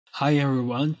Hi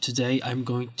everyone, today I'm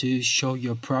going to show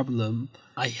you a problem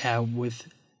I have with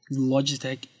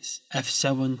Logitech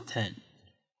F710.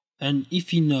 And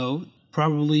if you know,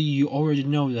 probably you already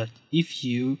know that if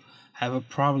you have a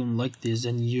problem like this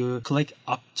and you click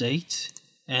update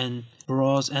and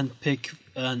browse and pick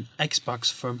an Xbox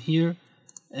from here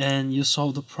and you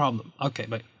solve the problem. Okay,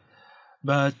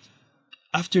 but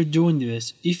after doing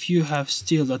this, if you have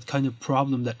still that kind of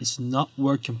problem that is not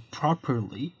working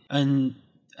properly, and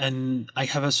I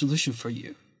have a solution for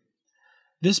you.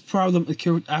 This problem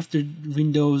occurred after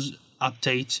Windows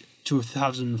Update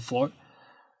 2004,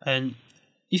 and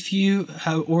if you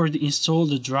have already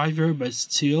installed the driver but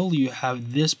still you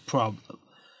have this problem,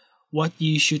 what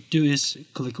you should do is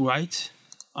click right,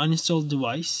 uninstall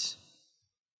device,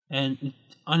 and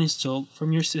uninstall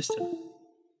from your system.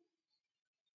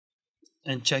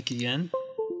 And check again,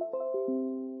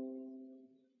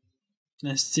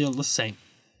 and it's still the same.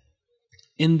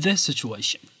 In this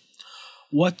situation,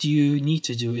 what you need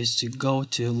to do is to go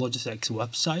to Logitech's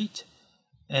website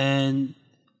and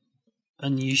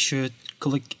you should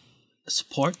click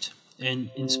support, and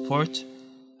in support,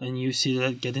 and you see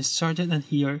that getting started, and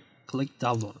here click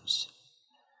downloads.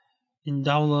 In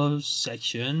downloads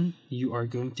section, you are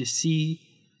going to see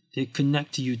the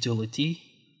connect utility.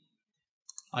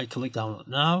 I click download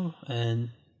now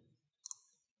and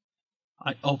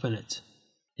I open it.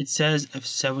 It says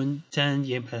F710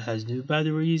 Gamepad has new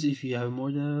batteries if you have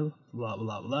more than blah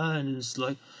blah blah, and it's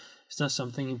like it's not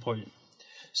something important.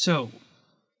 So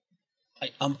I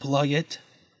unplug it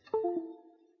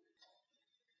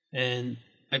and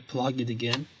I plug it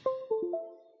again,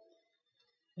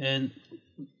 and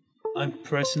I'm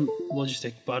pressing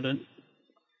Logitech button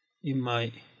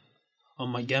on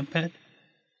my gamepad,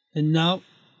 and now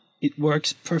it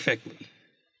works perfectly.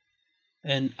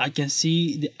 And I can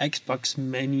see the Xbox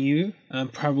menu.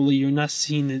 Probably you're not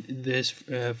seeing this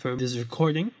for this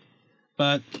recording,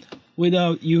 but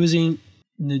without using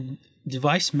the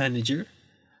device manager,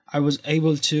 I was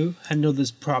able to handle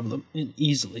this problem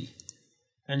easily.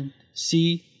 And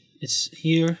see, it's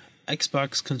here,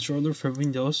 Xbox controller for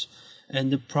Windows, and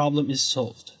the problem is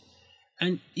solved.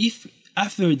 And if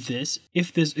after this,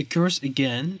 if this occurs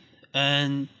again,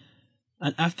 and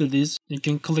after this, you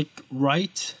can click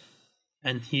right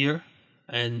and here,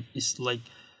 and it's like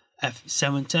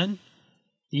F710,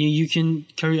 you can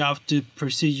carry out the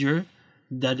procedure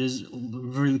that is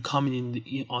really common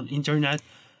on internet,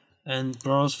 and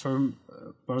browse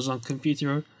on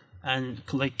computer and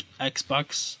click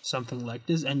Xbox, something like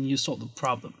this, and you solve the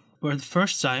problem. For the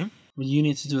first time, you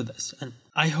need to do this, and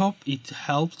I hope it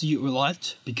helped you a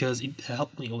lot, because it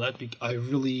helped me a lot, because I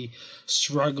really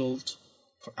struggled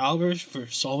for hours for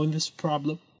solving this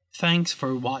problem. Thanks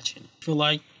for watching. If you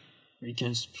like, you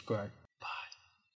can subscribe.